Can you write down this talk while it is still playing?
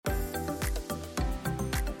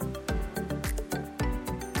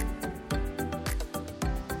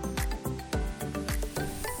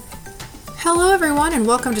Hello, everyone, and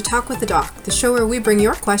welcome to Talk with the Doc, the show where we bring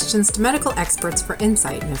your questions to medical experts for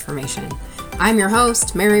insight and information. I'm your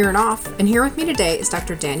host, Mary Ernoff, and here with me today is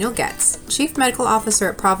Dr. Daniel Getz, Chief Medical Officer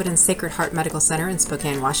at Providence Sacred Heart Medical Center in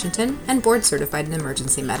Spokane, Washington, and board certified in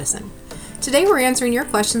emergency medicine. Today we're answering your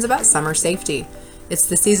questions about summer safety. It's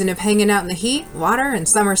the season of hanging out in the heat, water, and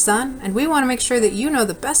summer sun, and we want to make sure that you know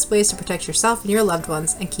the best ways to protect yourself and your loved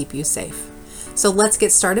ones and keep you safe. So let's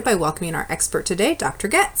get started by welcoming our expert today, Dr.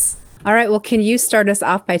 Getz. All right, well, can you start us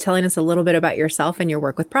off by telling us a little bit about yourself and your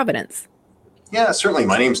work with Providence? Yeah, certainly.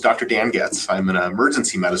 My name is Dr. Dan Getz. I'm an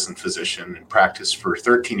emergency medicine physician and practiced for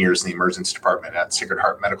 13 years in the emergency department at Sacred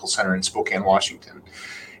Heart Medical Center in Spokane, Washington.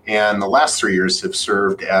 And the last 3 years have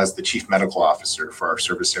served as the chief medical officer for our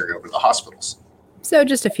service area over the hospitals. So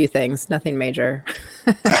just a few things, nothing major.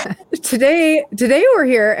 Today we're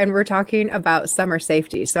here and we're talking about summer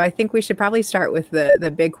safety. So I think we should probably start with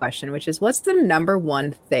the big question, which is what's the number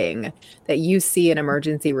one thing that you see in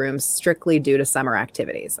emergency rooms strictly due to summer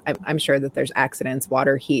activities? I'm sure that there's accidents,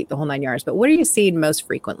 water, heat, the whole nine yards, but what are you seeing most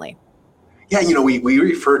frequently? Yeah, we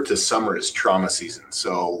refer to summer as trauma season.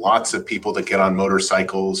 So lots of people that get on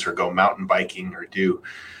motorcycles or go mountain biking or do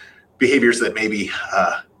behaviors that maybe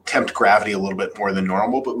tempt gravity a little bit more than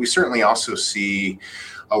normal, but we certainly also see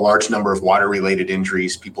a large number of water-related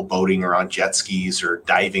injuries, people boating or on jet skis or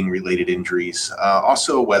diving-related injuries,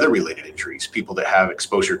 also weather-related injuries, people that have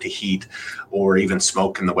exposure to heat or even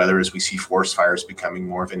smoke in the weather as we see forest fires becoming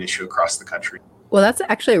more of an issue across the country. Well, that's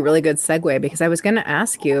actually a really good segue because I was going to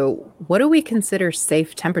ask you, what do we consider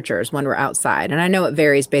safe temperatures when we're outside? And I know it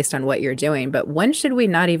varies based on what you're doing, but when should we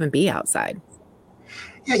not even be outside?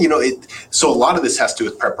 Yeah, so a lot of this has to do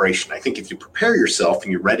with preparation. I think if you prepare yourself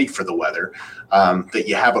and you're ready for the weather, that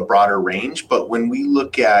you have a broader range. But when we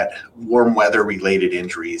look at warm weather related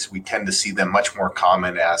injuries, we tend to see them much more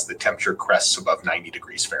common as the temperature crests above 90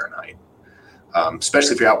 degrees Fahrenheit.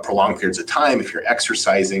 Especially if you're out prolonged periods of time, if you're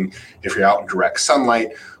exercising, if you're out in direct sunlight,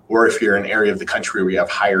 or if you're in an area of the country where you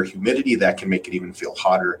have higher humidity, that can make it even feel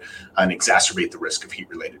hotter and exacerbate the risk of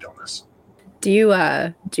heat-related illness. Do you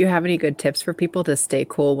have any good tips for people to stay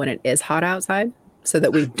cool when it is hot outside so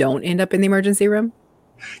that we don't end up in the emergency room?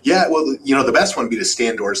 Yeah, well, the best one would be to stay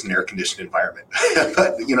indoors in an air-conditioned environment.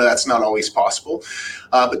 But, that's not always possible.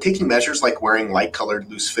 But taking measures like wearing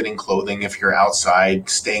light-colored, loose-fitting clothing if you're outside,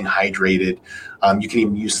 staying hydrated. You can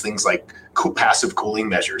even use things like passive cooling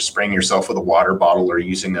measures, spraying yourself with a water bottle or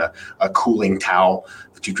using a cooling towel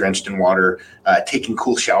if you're drenched in water. Taking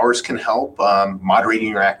cool showers can help, moderating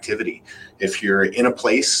your activity. If you're in a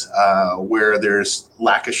place where there's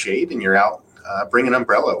lack of shade and you're out, bring an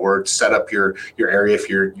umbrella or set up your area if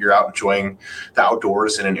you're out enjoying the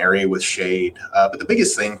outdoors in an area with shade. But the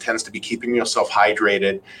biggest thing tends to be keeping yourself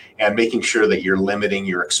hydrated and making sure that you're limiting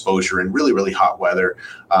your exposure in really, really hot weather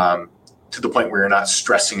to the point where you're not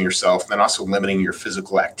stressing yourself, and then also limiting your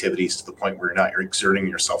physical activities to the point where you're exerting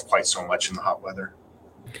yourself quite so much in the hot weather.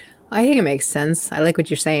 I think it makes sense. I like what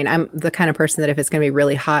you're saying. I'm the kind of person that if it's going to be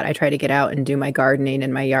really hot, I try to get out and do my gardening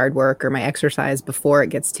and my yard work or my exercise before it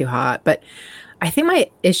gets too hot. But I think my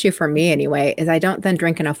issue for me anyway is I don't then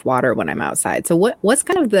drink enough water when I'm outside. So what's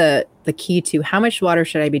kind of the key to how much water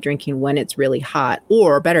should I be drinking when it's really hot?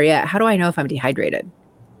 Or better yet, how do I know if I'm dehydrated?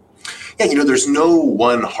 Yeah, there's no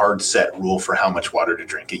one hard set rule for how much water to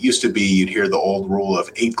drink. It used to be you'd hear the old rule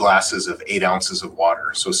of 8 glasses of 8 ounces of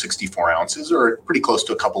water, so 64 ounces or pretty close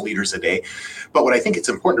to a couple liters a day. But what I think it's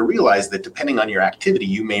important to realize that depending on your activity,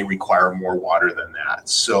 you may require more water than that.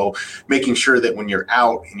 So making sure that when you're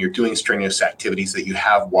out and you're doing strenuous activities that you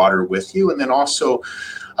have water with you, and then also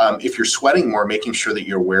if you're sweating more, making sure that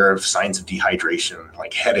you're aware of signs of dehydration,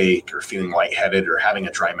 like headache or feeling lightheaded or having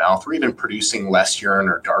a dry mouth or even producing less urine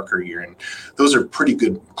or darker urine. Those are pretty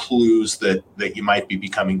good clues that you might be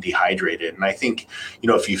becoming dehydrated. And I think,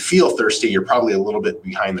 if you feel thirsty, you're probably a little bit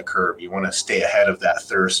behind the curve. You want to stay ahead of that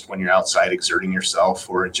thirst when you're outside exerting yourself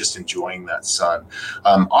or just enjoying that sun.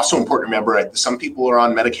 Also important to remember, some people are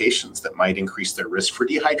on medications that might increase their risk for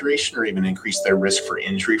dehydration or even increase their risk for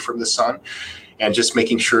injury from the sun. And just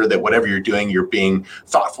making sure that whatever you're doing, you're being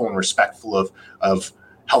thoughtful and respectful of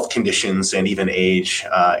health conditions and even age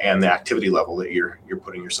and the activity level that you're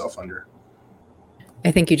putting yourself under. I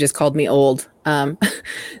think you just called me old.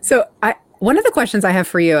 So one of the questions I have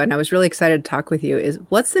for you, and I was really excited to talk with you, is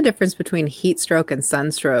what's the difference between heat stroke and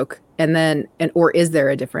sunstroke? Or is there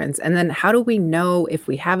a difference? And then how do we know if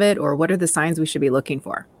we have it or what are the signs we should be looking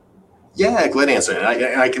for? Yeah, glad to answer. And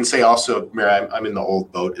I can say also, Mary, I'm in the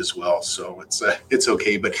old boat as well, so it's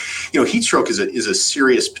okay. But heat stroke is a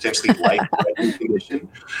serious, potentially life-threatening condition,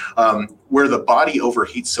 where the body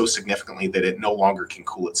overheats so significantly that it no longer can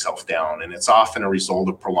cool itself down, and it's often a result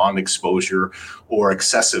of prolonged exposure or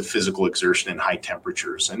excessive physical exertion in high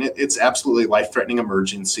temperatures. And it's absolutely life-threatening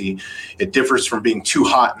emergency. It differs from being too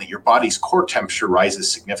hot in that your body's core temperature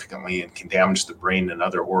rises significantly and can damage the brain and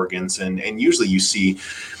other organs. And usually you see,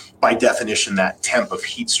 by definition, that temp of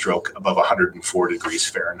heat stroke above 104 degrees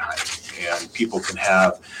Fahrenheit. And people can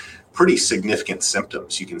have pretty significant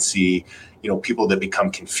symptoms. You can see, people that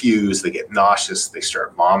become confused, they get nauseous, they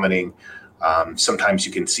start vomiting. Sometimes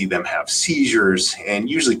you can see them have seizures, and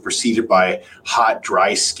usually preceded by hot,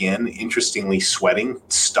 dry skin. Interestingly, sweating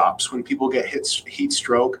stops when people get heat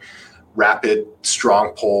stroke. Rapid,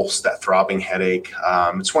 strong pulse, that throbbing headache.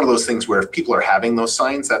 It's one of those things where if people are having those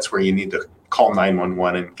signs, that's where you need to call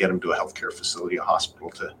 911 and get them to a healthcare facility, a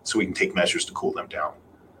hospital, so we can take measures to cool them down.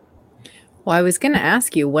 Well, I was going to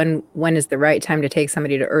ask you when is the right time to take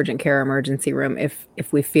somebody to urgent care or emergency room if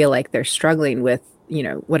we feel like they're struggling with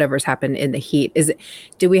whatever's happened in the heat.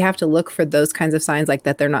 Do we have to look for those kinds of signs, like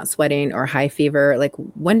that they're not sweating or high fever? Like,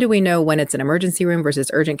 when do we know when it's an emergency room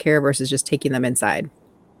versus urgent care versus just taking them inside?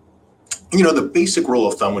 The basic rule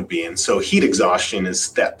of thumb would be, and so heat exhaustion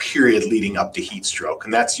is that period leading up to heat stroke,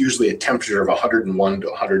 and that's usually a temperature of 101 to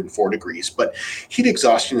 104 degrees. But heat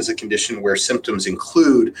exhaustion is a condition where symptoms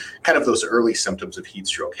include kind of those early symptoms of heat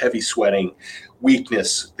stroke: heavy sweating,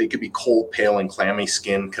 weakness. They could be cold, pale, and clammy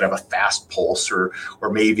skin, could have a fast pulse, or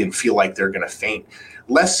may even feel like they're going to faint.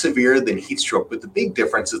 Less severe than heat stroke, but the big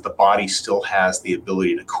difference is the body still has the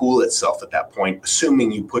ability to cool itself at that point,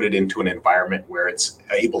 assuming you put it into an environment where it's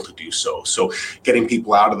able to do so. So getting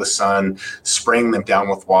people out of the sun, spraying them down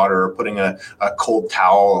with water, putting a cold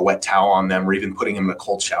towel, a wet towel on them, or even putting them in a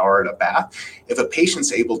cold shower at a bath. If a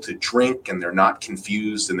patient's able to drink and they're not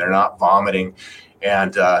confused and they're not vomiting,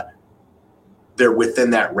 and they're within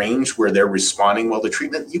that range where they're responding well to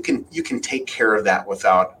treatment, you can take care of that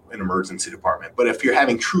without an emergency department. But if you're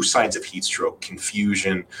having true signs of heat stroke,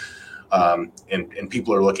 confusion, and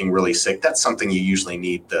people are looking really sick, that's something you usually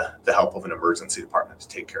need the help of an emergency department to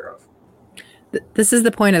take care of. This is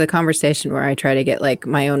the point of the conversation where I try to get like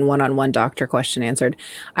my own one-on-one doctor question answered.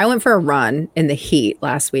 I went for a run in the heat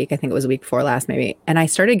last week. I think it was a week before last maybe. And I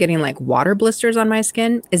started getting like water blisters on my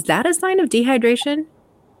skin. Is that a sign of dehydration?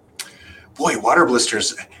 Boy, water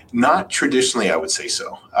blisters, not traditionally, I would say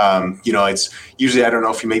so. It's usually, I don't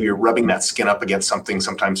know if you're rubbing that skin up against something.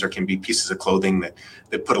 Sometimes there can be pieces of clothing that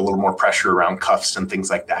put a little more pressure around cuffs and things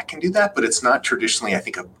like that can do that. But it's not traditionally, I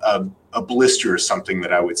think, a blister is something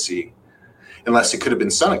that I would see. Unless it could have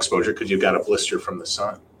been sun exposure because you've got a blister from the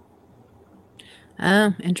sun.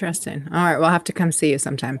 Oh, interesting. All right, we'll have to come see you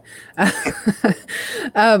sometime.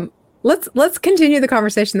 Let's continue the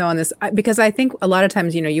conversation though on this, because I think a lot of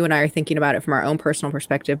times, you and I are thinking about it from our own personal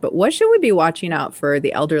perspective, but what should we be watching out for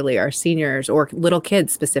the elderly, our seniors, or little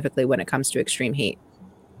kids specifically when it comes to extreme heat?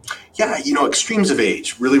 Yeah, extremes of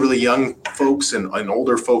age, really, really young folks and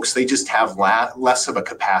older folks, they just have less of a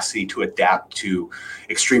capacity to adapt to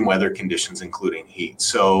extreme weather conditions, including heat.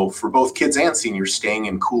 So for both kids and seniors, staying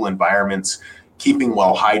in cool environments, keeping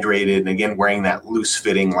well hydrated, and again, wearing that loose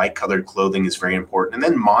fitting, light colored clothing is very important. And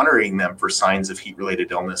then monitoring them for signs of heat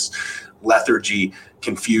related illness, lethargy,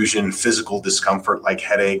 confusion, physical discomfort like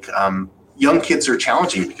headache. Young kids are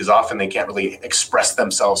challenging because often they can't really express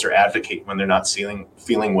themselves or advocate when they're not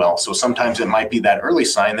feeling well. So sometimes it might be that early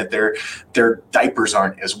sign that their diapers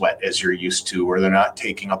aren't as wet as you're used to, or they're not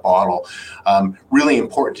taking a bottle. Really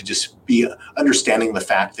important to just be understanding the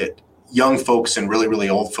fact that young folks and really, really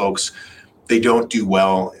old folks, they don't do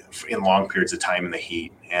well in long periods of time in the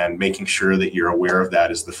heat, and making sure that you're aware of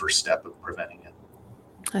that is the first step of preventing it.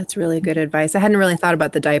 That's really good advice. I hadn't really thought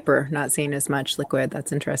about the diaper not seeing as much liquid.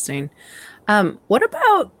 That's interesting. What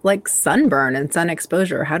about like sunburn and sun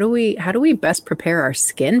exposure? How do we best prepare our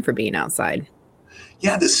skin for being outside?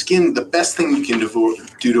 Yeah, the best thing you can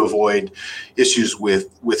do to avoid issues with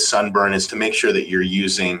sunburn is to make sure that you're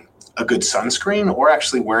using a good sunscreen, or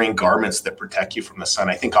actually wearing garments that protect you from the sun.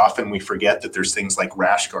 I think often we forget that there's things like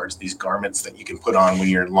rash guards, these garments that you can put on when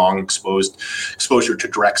you're in long exposure to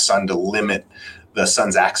direct sun to limit the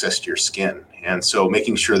sun's access to your skin. And so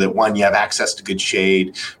making sure that, one, you have access to good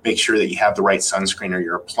shade, make sure that you have the right sunscreen, or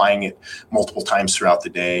you're applying it multiple times throughout the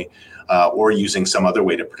day, or using some other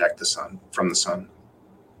way to protect the sun from the sun.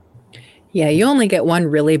 Yeah, you only get one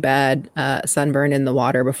really bad sunburn in the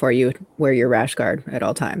water before you wear your rash guard at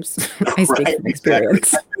all times. I speak from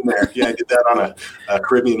experience. Exactly. Yeah, I did that on a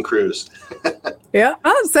Caribbean cruise. Yeah.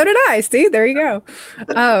 Oh, so did I. See, there you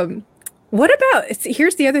go. What about,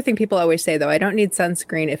 here's the other thing people always say though, I don't need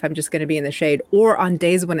sunscreen if I'm just going to be in the shade or on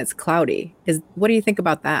days when it's cloudy. What do you think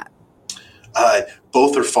about that? Uh,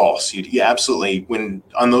 Both are false. You absolutely, when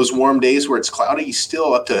on those warm days where it's cloudy, you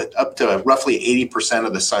still up to roughly 80%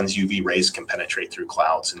 of the sun's UV rays can penetrate through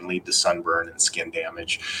clouds and lead to sunburn and skin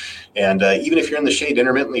damage. And even if you're in the shade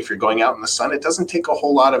intermittently, if you're going out in the sun, it doesn't take a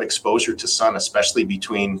whole lot of exposure to sun, especially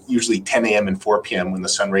between usually 10 a.m. and 4 p.m. when the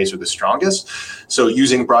sun rays are the strongest. So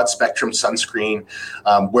using broad spectrum sunscreen,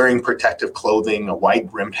 wearing protective clothing, a wide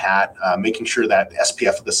brimmed hat, making sure that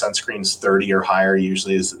SPF of the sunscreen is 30 or higher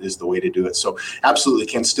usually is the way to do it. So absolutely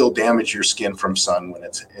can still damage your skin from sun when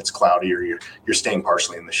it's cloudy or you're staying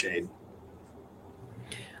partially in the shade.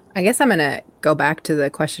 I guess I'm going to go back to the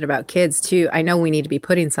question about kids too. I know we need to be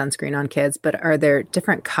putting sunscreen on kids, but are there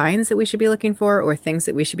different kinds that we should be looking for or things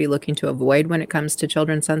that we should be looking to avoid when it comes to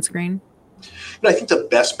children's sunscreen? I think the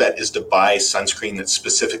best bet is to buy sunscreen that's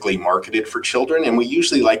specifically marketed for children, and we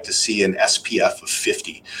usually like to see an SPF of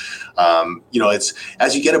 50. It's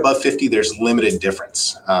as you get above 50, there's limited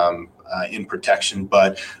difference in protection,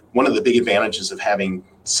 but one of the big advantages of having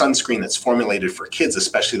sunscreen that's formulated for kids,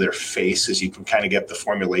 especially their face, is you can kind of get the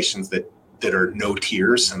formulations that are no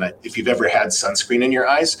tears. And if you've ever had sunscreen in your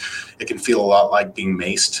eyes, it can feel a lot like being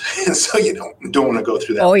maced, and so you don't want to go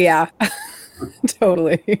through that. Oh yeah,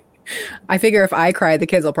 totally. I figure if I cry, the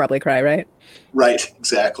kids will probably cry, right? Right,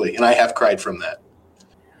 exactly. And I have cried from that.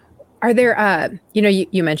 Are there,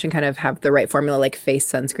 you mentioned kind of have the right formula, like face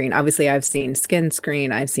sunscreen. Obviously, I've seen skin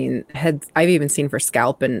screen. I've seen heads. I've even seen for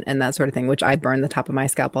scalp and that sort of thing, which I burn the top of my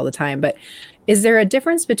scalp all the time. But is there a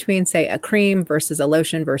difference between, say, a cream versus a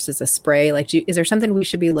lotion versus a spray? Like, is there something we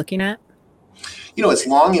should be looking at? It's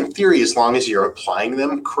long in theory, as long as you're applying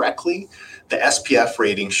them correctly, the SPF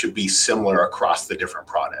rating should be similar across the different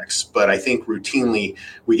products. But I think routinely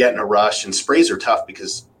we get in a rush, and sprays are tough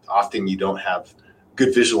because often you don't have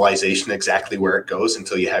good visualization exactly where it goes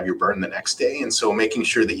until you have your burn the next day. And so making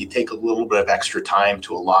sure that you take a little bit of extra time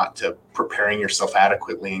to allot to preparing yourself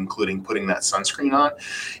adequately, including putting that sunscreen on,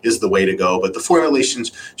 is the way to go. But the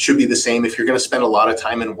formulations should be the same. If you're going to spend a lot of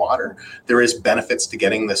time in water, there is benefits to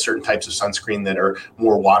getting the certain types of sunscreen that are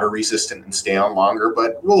more water resistant and stay on longer.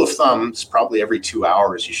 But rule of thumb is probably every 2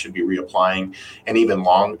 hours you should be reapplying, and even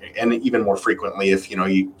more frequently if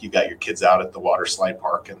you got your kids out at the water slide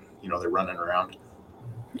park and they're running around.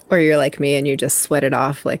 Or you're like me and you just sweat it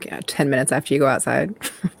off like 10 minutes after you go outside.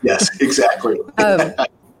 Yes, exactly.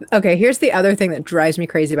 Okay, here's the other thing that drives me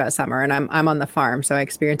crazy about summer, and I'm on the farm, so I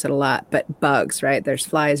experience it a lot, but bugs, right? There's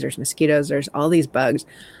flies, there's mosquitoes, there's all these bugs.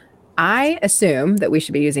 I assume that we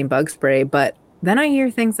should be using bug spray, but then I hear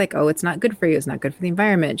things like, oh, it's not good for you. It's not good for the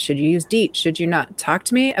environment. Should you use DEET? Should you not? Talk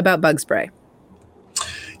to me about bug spray.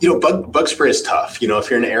 Bug spray is tough. If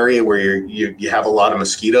you're in an area where you have a lot of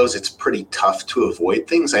mosquitoes, it's pretty tough to avoid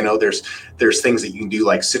things. I know there's things that you can do,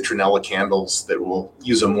 like citronella candles, that will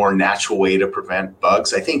use a more natural way to prevent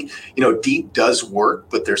bugs. I think, DEET does work,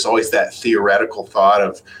 but there's always that theoretical thought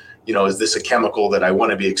of, is this a chemical that I want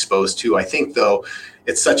to be exposed to? I think, though,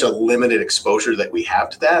 it's such a limited exposure that we have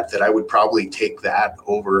to that I would probably take that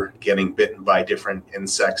over getting bitten by different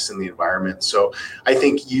insects in the environment. So I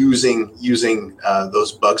think using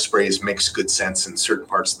those bug sprays makes good sense in certain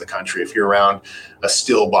parts of the country. If you're around a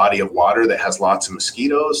still body of water that has lots of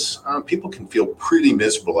mosquitoes, people can feel pretty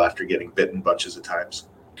miserable after getting bitten bunches of times.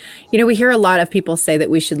 We hear a lot of people say that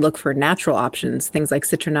we should look for natural options, things like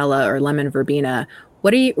citronella or lemon verbena.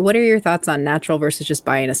 What are your thoughts on natural versus just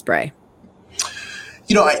buying a spray?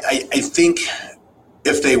 I think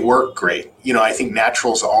if they work, great. I think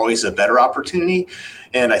natural is always a better opportunity.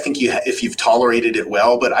 And I think if you've tolerated it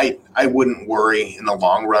well, but I wouldn't worry in the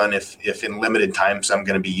long run if in limited times I'm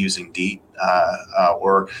going to be using DEET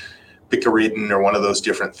or picaridin or one of those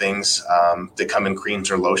different things that come in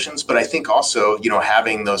creams or lotions. But I think also,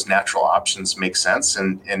 having those natural options makes sense.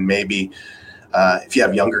 And maybe if you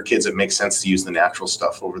have younger kids, it makes sense to use the natural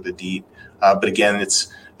stuff over the DEET. But again, this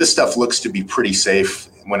stuff looks to be pretty safe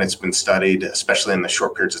when it's been studied, especially in the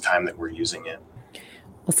short periods of time that we're using it.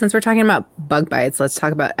 Well, since we're talking about bug bites, let's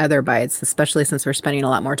talk about other bites, especially since we're spending a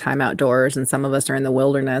lot more time outdoors and some of us are in the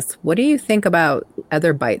wilderness. What do you think about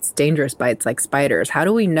other bites, dangerous bites like spiders? How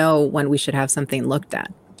do we know when we should have something looked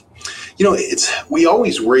at? We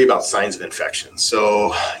always worry about signs of infection.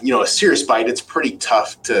 So, a serious bite, it's pretty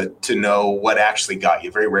tough to know what actually got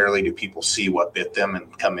you. Very rarely do people see what bit them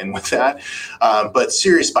and come in with that. But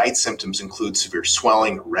serious bite symptoms include severe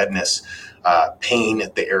swelling, redness, pain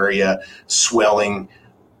at the area, swelling,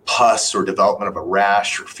 pus or development of a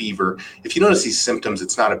rash or fever. If you notice these symptoms,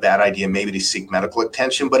 it's not a bad idea maybe to seek medical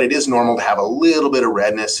attention, but it is normal to have a little bit of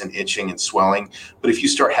redness and itching and swelling. But if you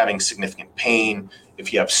start having significant pain,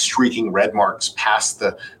 if you have streaking red marks past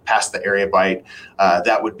the area bite,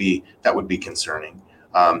 that would be concerning.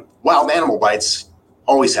 Wild animal bites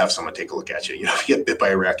always have someone take a look at you. If you get bit by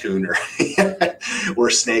a raccoon or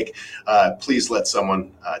a snake, please let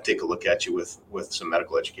someone take a look at you with some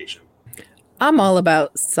medical education. I'm all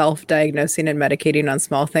about self-diagnosing and medicating on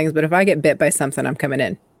small things, but if I get bit by something, I'm coming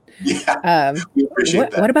in. Yeah, we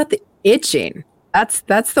appreciate that. What about the itching?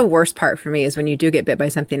 That's the worst part for me, is when you do get bit by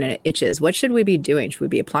something and it itches. What should we be doing? Should we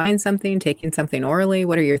be applying something, taking something orally?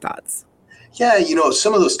 What are your thoughts? Yeah,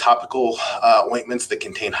 some of those topical ointments that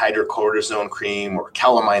contain hydrocortisone cream or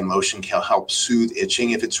calamine lotion can help soothe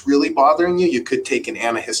itching. If it's really bothering you, you could take an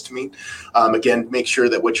antihistamine. Again, make sure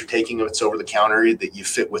that what you're taking, if it's over the counter, that you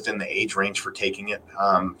fit within the age range for taking it.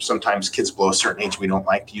 Sometimes kids below a certain age, we don't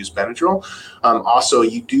like to use Benadryl. Also,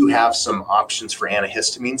 you do have some options for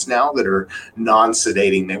antihistamines now that are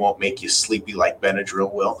non-sedating. They won't make you sleepy like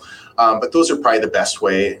Benadryl will. But those are probably the best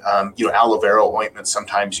way. Aloe vera ointment,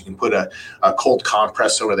 sometimes you can put a cold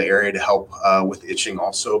compress over the area to help with itching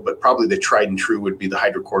also. But probably the tried and true would be the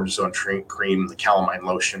hydrocortisone cream, the calamine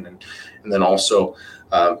lotion, and then also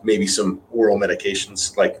maybe some oral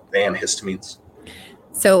medications like the antihistamines.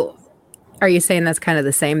 So are you saying that's kind of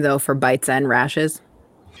the same, though, for bites and rashes?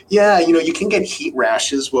 Yeah, you can get heat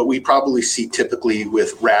rashes. What we probably see typically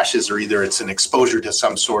with rashes are either it's an exposure to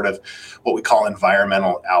some sort of what we call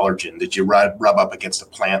environmental allergen. Did you rub up against a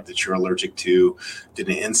plant that you're allergic to? Did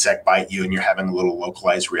an insect bite you and you're having a little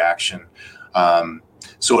localized reaction?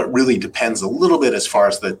 So it really depends a little bit as far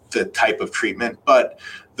as the type of treatment, but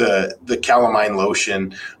the calamine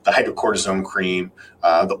lotion, the hydrocortisone cream,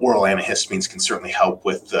 the oral antihistamines can certainly help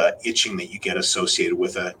with the itching that you get associated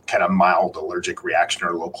with a kind of mild allergic reaction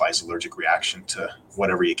or localized allergic reaction to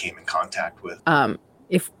whatever you came in contact with.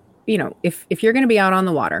 If you're going to be out on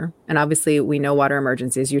the water, and obviously we know water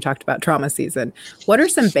emergencies, you talked about trauma season, what are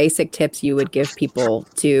some basic tips you would give people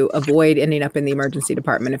to avoid ending up in the emergency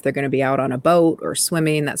department if they're going to be out on a boat or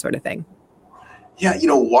swimming, that sort of thing? Yeah,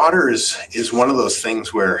 water is one of those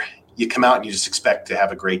things where you come out and you just expect to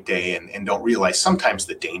have a great day and don't realize sometimes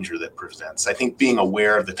the danger that presents. I think being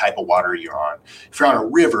aware of the type of water you're on. If you're on a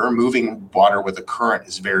river, moving water with a current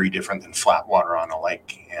is very different than flat water on a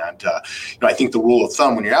lake. And I think the rule of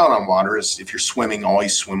thumb when you're out on water is if you're swimming,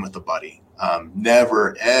 always swim with a buddy.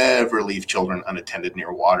 Never, ever leave children unattended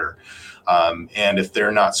near water. And if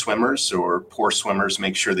they're not swimmers or poor swimmers,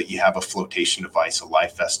 make sure that you have a flotation device, a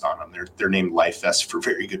life vest on them. They're named life vests for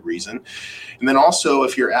very good reason. And then also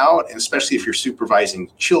if you're out, and especially if you're supervising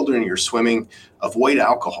children, you're swimming, avoid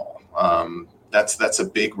alcohol. That's a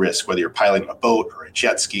big risk, whether you're piloting a boat or a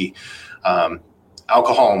jet ski.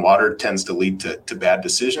 Alcohol and water tends to lead to bad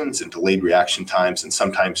decisions and delayed reaction times, and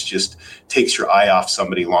sometimes just takes your eye off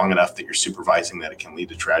somebody long enough that you're supervising that it can lead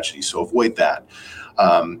to tragedy. So avoid that.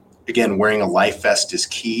 Again, wearing a life vest is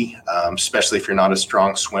key, especially if you're not a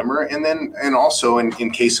strong swimmer. And also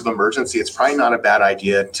in case of emergency, it's probably not a bad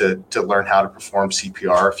idea to learn how to perform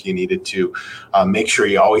CPR if you needed to. Make sure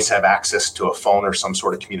you always have access to a phone or some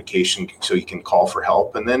sort of communication so you can call for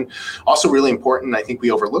help. And then also really important, I think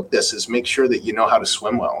we overlook this, is make sure that you know how to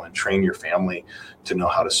swim well and train your family to know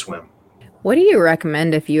how to swim. What do you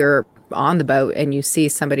recommend if you're on the boat and you see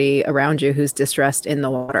somebody around you who's distressed in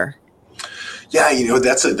the water? Yeah,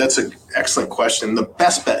 that's an excellent question. The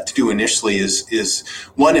best bet to do initially is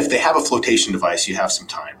one, if they have a flotation device, you have some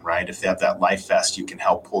time, right? If they have that life vest, you can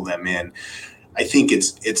help pull them in. I think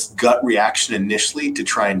it's gut reaction initially to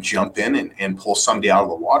try and jump in and pull somebody out of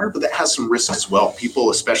the water, but that has some risks as well.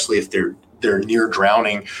 People, especially if they're near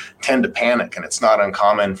drowning, tend to panic, and it's not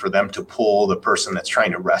uncommon for them to pull the person that's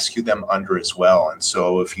trying to rescue them under as well. And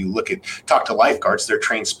so if you talk to lifeguards, they're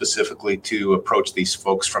trained specifically to approach these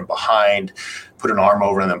folks from behind, put an arm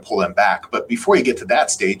over them and pull them back. But before you get to that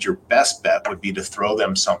stage, your best bet would be to throw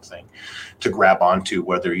them something to grab onto,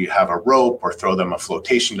 whether you have a rope or throw them a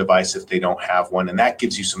flotation device if they don't have one. And that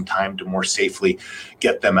gives you some time to more safely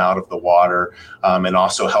get them out of the water, and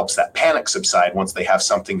also helps that panic subside once they have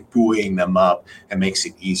something buoying them up and makes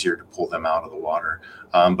it easier to pull them out of the water.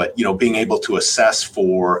 But being able to assess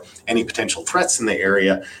for any potential threats in the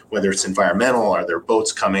area, whether it's environmental, are there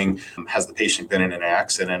boats coming, has the patient been in an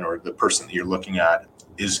accident, or the person that you're looking at,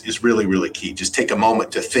 is really, really key. Just take a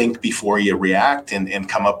moment to think before you react and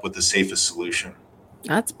come up with the safest solution.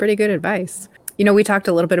 That's pretty good advice. We talked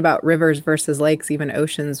a little bit about rivers versus lakes, even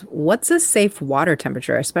oceans. What's a safe water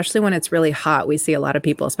temperature, especially when it's really hot? We see a lot of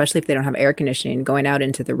people, especially if they don't have air conditioning, going out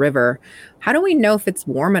into the river. How do we know if it's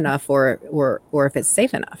warm enough or if it's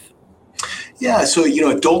safe enough? Yeah, so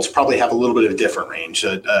adults probably have a little bit of a different range.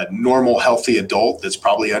 A normal, healthy adult that's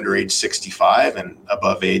probably under age 65 and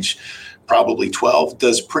above age probably 12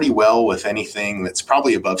 does pretty well with anything that's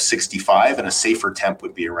probably above 65, and a safer temp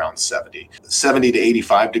would be around 70. 70 to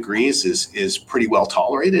 85 degrees is pretty well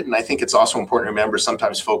tolerated, and I think it's also important to remember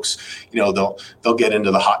sometimes folks, they'll get into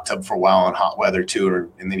the hot tub for a while in hot weather too,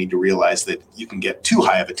 and they need to realize that you can get too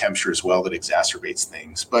high of a temperature as well that exacerbates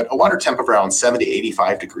things. But a water temp of around 70 to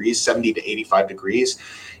 85 degrees, 70 to 85 degrees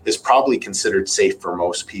is probably considered safe for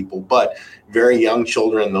most people, but very young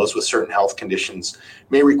children, those with certain health conditions,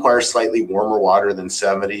 may require slightly warmer water than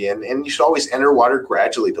 70. And you should always enter water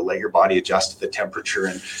gradually to let your body adjust to the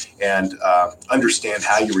temperature and understand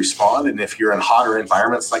how you respond. And if you're in hotter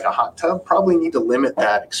environments like a hot tub, probably need to limit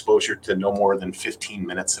that exposure to no more than 15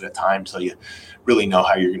 minutes at a time so you really know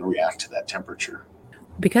how you're going to react to that temperature.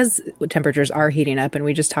 Because temperatures are heating up, and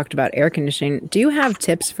we just talked about air conditioning, do you have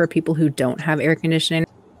tips for people who don't have air conditioning?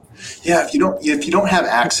 Yeah, if you don't have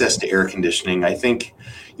access to air conditioning, I think,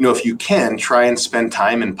 if you can, try and spend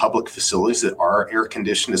time in public facilities that are air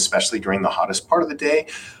conditioned, especially during the hottest part of the day.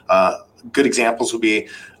 Good examples would be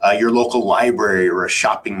your local library or a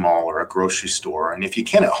shopping mall or a grocery store. And if you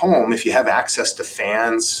can at home, if you have access to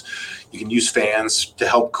fans, you can use fans to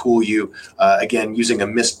help cool you. Again, using a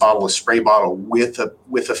mist bottle, a spray bottle with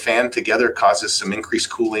a fan together causes some increased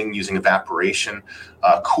cooling using evaporation.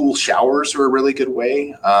 Cool showers are a really good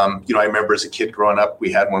way. I remember as a kid growing up,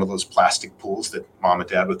 we had one of those plastic pools that mom and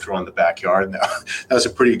dad would throw in the backyard. And that was a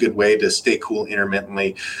pretty good way to stay cool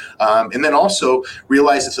intermittently. And then also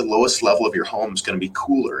realize that the lowest level of your home is going to be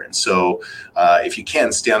cooler. And so if you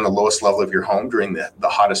can, stay on the lowest level of your home during the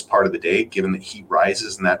hottest part of the day, given that heat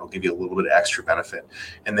rises, and that will give you a little bit of extra benefit.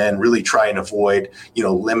 And then really try and avoid,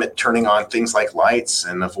 limit turning on things like lights,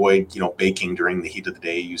 and avoid, baking during the heat of the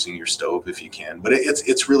day using your stove if you can. But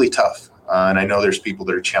it's really tough. And I know there's people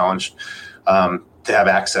that are challenged to have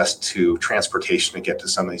access to transportation to get to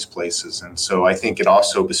some of these places. And so I think it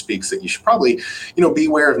also bespeaks that you should probably, be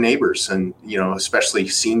aware of neighbors and, especially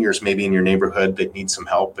seniors maybe in your neighborhood that need some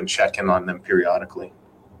help, and check in on them periodically.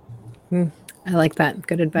 I like that.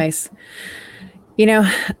 Good advice.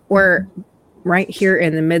 We're right here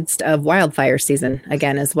in the midst of wildfire season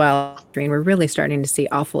again as well. We're really starting to see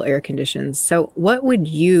awful air conditions. So what would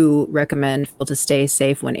you recommend people to stay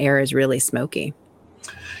safe when air is really smoky?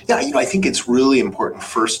 Yeah, I think it's really important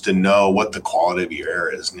first to know what the quality of your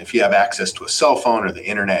air is. And if you have access to a cell phone or the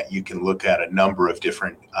internet, you can look at a number of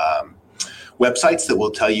different websites that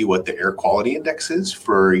will tell you what the air quality index is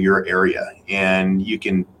for your area. And you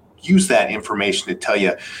can use that information to tell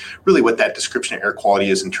you really what that description of air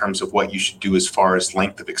quality is in terms of what you should do as far as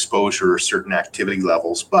length of exposure or certain activity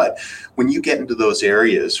levels. But when you get into those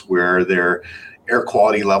areas where their air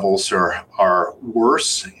quality levels are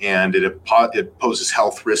worse and it poses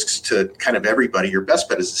health risks to kind of everybody, your best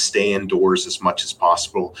bet is to stay indoors as much as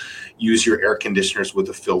possible. Use your air conditioners with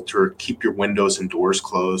a filter, keep your windows and doors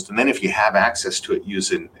closed. And then if you have access to it,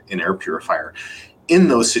 use an air purifier. In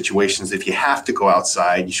those situations, if you have to go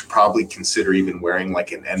outside, you should probably consider even wearing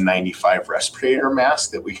like an N95 respirator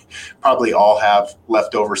mask that we probably all have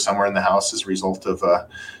left over somewhere in the house as a result of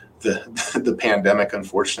the pandemic,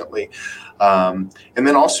 unfortunately. And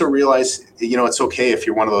then also realize, it's okay if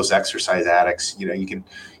you're one of those exercise addicts.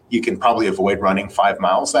 You can probably avoid running 5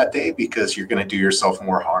 miles that day because you're going to do yourself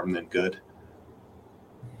more harm than good.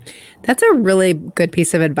 That's a really good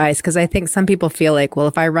piece of advice, because I think some people feel like, well,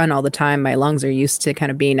 if I run all the time, my lungs are used to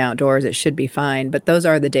kind of being outdoors, it should be fine. But those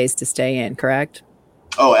are the days to stay in, correct?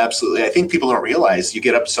 Oh, absolutely. I think people don't realize you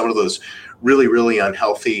get up to some of those really, really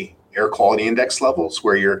unhealthy air quality index levels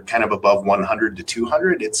where you're kind of above 100 to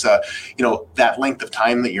 200. It's that length of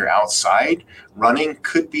time that you're outside running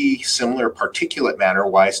could be similar particulate matter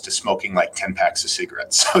wise to smoking like 10 packs of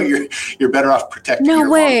cigarettes. So you're better off protecting your lungs.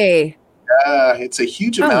 No way. It's a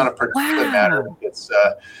huge amount of particulate matter that gets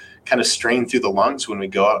kind of strained through the lungs when we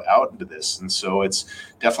go out into this. And so it's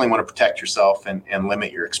definitely want to protect yourself and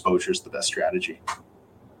limit your exposure is the best strategy.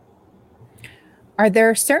 Are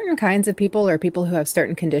there certain kinds of people or people who have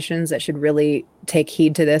certain conditions that should really take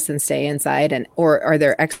heed to this and stay inside? Or are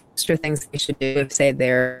there extra things they should do if, say,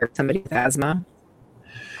 they're somebody with asthma?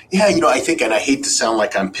 Yeah, I think, and I hate to sound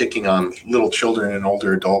like I'm picking on little children and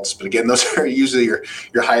older adults, but again, those are usually your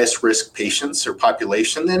highest risk patients or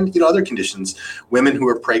population. Then, other conditions, women who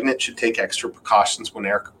are pregnant should take extra precautions when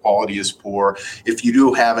air quality is poor. If you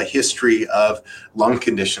do have a history of lung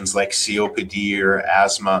conditions like COPD or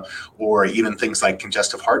asthma, or even things like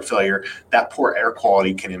congestive heart failure, that poor air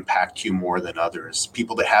quality can impact you more than others.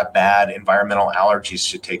 People that have bad environmental allergies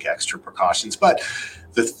should take extra precautions. But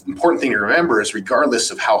the important thing to remember is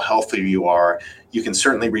regardless of how healthy you are, you can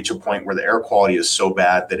certainly reach a point where the air quality is so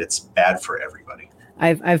bad that it's bad for everybody.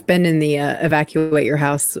 I've been in the evacuate your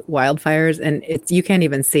house wildfires, and you can't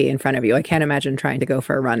even see in front of you. I can't imagine trying to go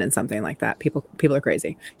for a run in something like that. People are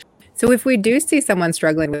crazy. So if we do see someone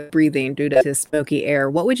struggling with breathing due to smoky air,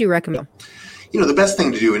 what would you recommend? The best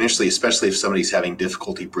thing to do initially, especially if somebody's having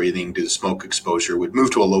difficulty breathing due to smoke exposure, would move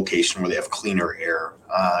to a location where they have cleaner air.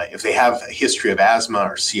 If they have a history of asthma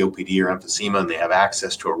or COPD or emphysema and they have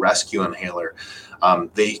access to a rescue inhaler,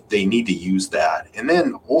 they need to use that. And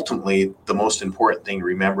then ultimately, the most important thing to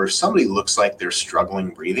remember, if somebody looks like they're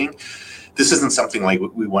struggling breathing, this isn't something like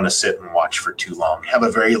we want to sit and watch for too long. Have a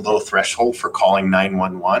very low threshold for calling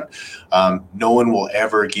 911. No one will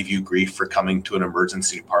ever give you grief for coming to an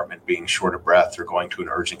emergency department being short of breath or going to an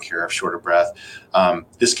urgent care of short of breath.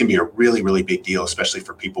 This can be a really, really big deal, especially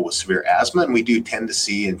for people with severe asthma. And we do tend to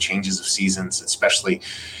see in changes of seasons, especially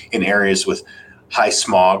in areas with high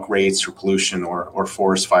smog rates or pollution or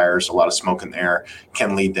forest fires, a lot of smoke in the air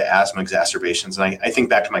can lead to asthma exacerbations. And I think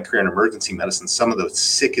back to my career in emergency medicine, some of the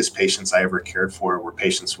sickest patients I ever cared for were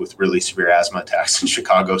patients with really severe asthma attacks in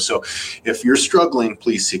Chicago. So if you're struggling,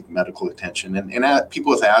 please seek medical attention. And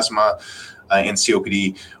people with asthma and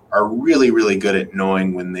COPD are really, really good at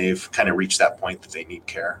knowing when they've kind of reached that point that they need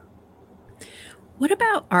care. What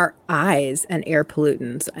about our eyes and air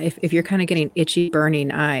pollutants? If you're kind of getting itchy,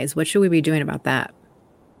 burning eyes, what should we be doing about that?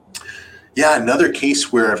 Yeah, another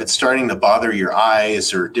case where if it's starting to bother your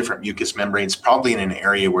eyes or different mucous membranes, probably in an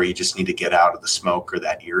area where you just need to get out of the smoke or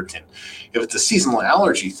that irritant. If it's a seasonal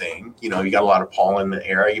allergy thing, you got a lot of pollen in the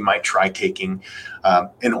air, you might try taking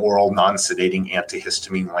an oral non-sedating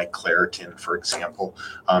antihistamine like Claritin, for example.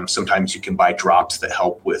 Sometimes you can buy drops that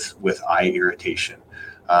help with eye irritation.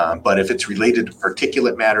 But if it's related to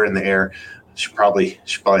particulate matter in the air, should probably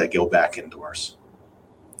go back indoors.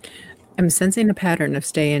 I'm sensing a pattern of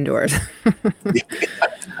stay indoors. Yeah,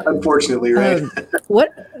 unfortunately, right?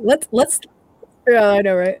 Let's yeah, I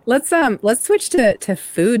know, right? Let's switch to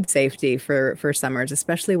food safety for summers,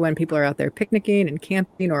 especially when people are out there picnicking and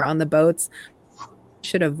camping or on the boats.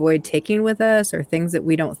 Should avoid taking with us, or things that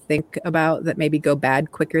we don't think about that maybe go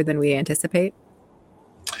bad quicker than we anticipate.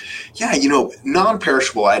 Yeah,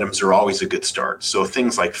 non-perishable items are always a good start. So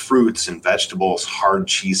things like fruits and vegetables, hard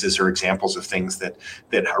cheeses are examples of things that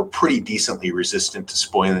are pretty decently resistant to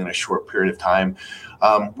spoiling in a short period of time.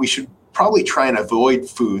 We should probably try and avoid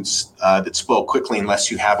foods that spoil quickly unless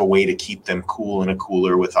you have a way to keep them cool in a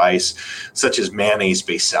cooler with ice, such as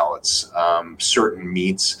mayonnaise-based salads, certain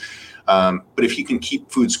meats. But if you can keep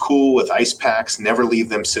foods cool with ice packs, never leave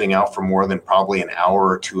them sitting out for more than probably an hour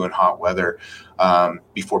or two in hot weather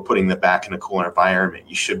before putting them back in a cooler environment,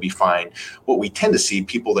 you should be fine. What we tend to see,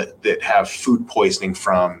 people that have food poisoning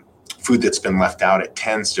from food that's been left out, it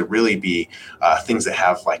tends to really be things that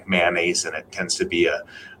have like mayonnaise, and it tends to be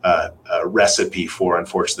a recipe for,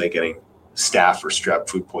 unfortunately, getting staph or strep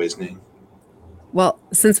food poisoning. Well,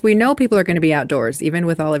 since we know people are going to be outdoors, even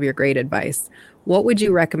with all of your great advice, what would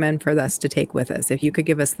you recommend for us to take with us? If you could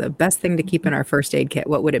give us the best thing to keep in our first aid kit,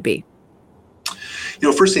 what would it be?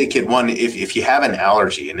 First aid kit, one, if you have an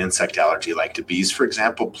allergy, an insect allergy like to bees, for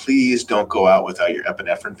example, please don't go out without your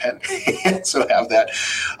epinephrine pen. So have that.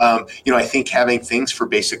 I think having things for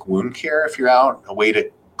basic wound care, if you're out, a way to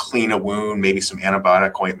clean a wound, maybe some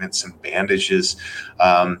antibiotic ointments and bandages,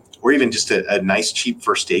 or even just a nice cheap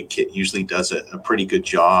first aid kit usually does a pretty good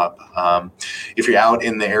job. If you're out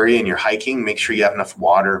in the area and you're hiking, make sure you have enough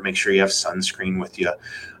water, make sure you have sunscreen with you.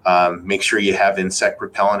 Make sure you have insect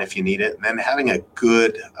repellent if you need it. And then having a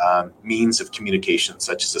good means of communication,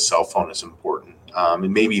 such as a cell phone, is important.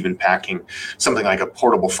 And maybe even packing something like a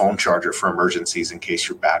portable phone charger for emergencies in case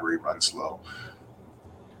your battery runs low.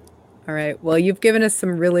 All right. Well, you've given us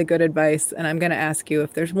some really good advice, and I'm going to ask you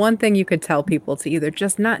if there's one thing you could tell people to either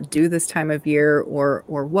just not do this time of year, or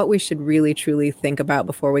what we should really truly think about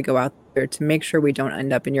before we go out there to make sure we don't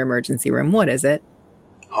end up in your emergency room. What is it?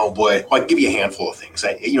 Oh boy, well, I'll give you a handful of things.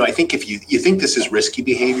 I think if you think this is risky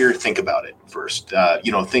behavior, think about it first.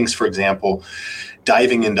 Things, for example,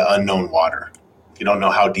 diving into unknown water. If you don't know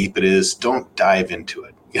how deep it is, don't dive into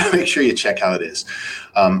it. make sure you check how it is.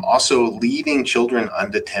 Also, leaving children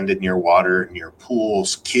unattended near water, near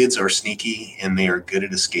pools. Kids are sneaky and they are good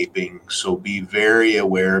at escaping. So be very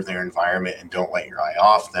aware of their environment and don't let your eye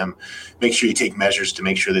off them. Make sure you take measures to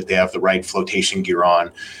make sure that they have the right flotation gear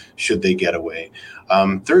on should they get away.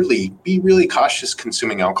 Thirdly, be really cautious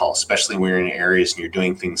consuming alcohol, especially when you're in areas and you're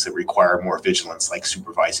doing things that require more vigilance, like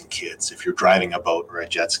supervising kids. If you're driving a boat or a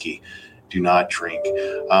jet ski, do not drink.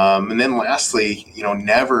 And then lastly,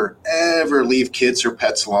 never, ever leave kids or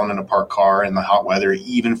pets alone in a parked car in the hot weather,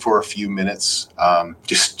 even for a few minutes.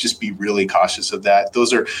 Just be really cautious of that.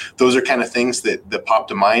 Those are kind of things that pop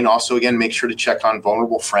to mind. Also, again, make sure to check on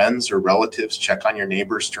vulnerable friends or relatives, check on your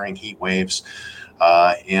neighbors during heat waves.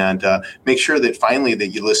 And make sure that finally that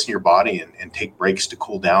you listen to your body and take breaks to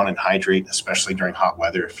cool down and hydrate, especially during hot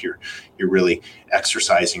weather if you're really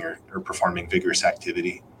exercising or performing vigorous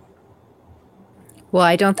activity. Well,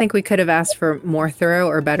 I don't think we could have asked for more thorough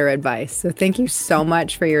or better advice. So thank you so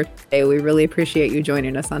much for your day. We really appreciate you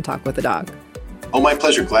joining us on Talk with the Doc. Oh, my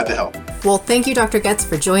pleasure. Glad to help. Well, thank you, Dr. Getz,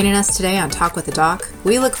 for joining us today on Talk with the Doc.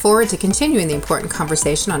 We look forward to continuing the important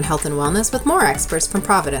conversation on health and wellness with more experts from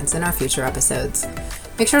Providence in our future episodes.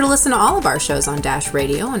 Make sure to listen to all of our shows on Dash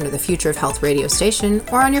Radio under the Future of Health radio station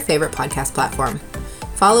or on your favorite podcast platform.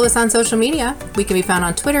 Follow us on social media. We can be found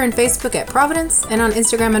on Twitter and Facebook at Providence and on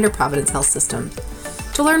Instagram under Providence Health System.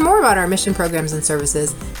 To learn more about our mission programs and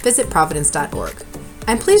services, visit providence.org.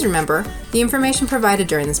 And please remember, the information provided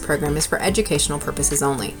during this program is for educational purposes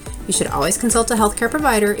only. You should always consult a healthcare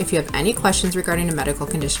provider if you have any questions regarding a medical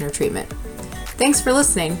condition or treatment. Thanks for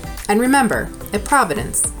listening, and remember, at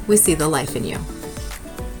Providence, we see the life in you.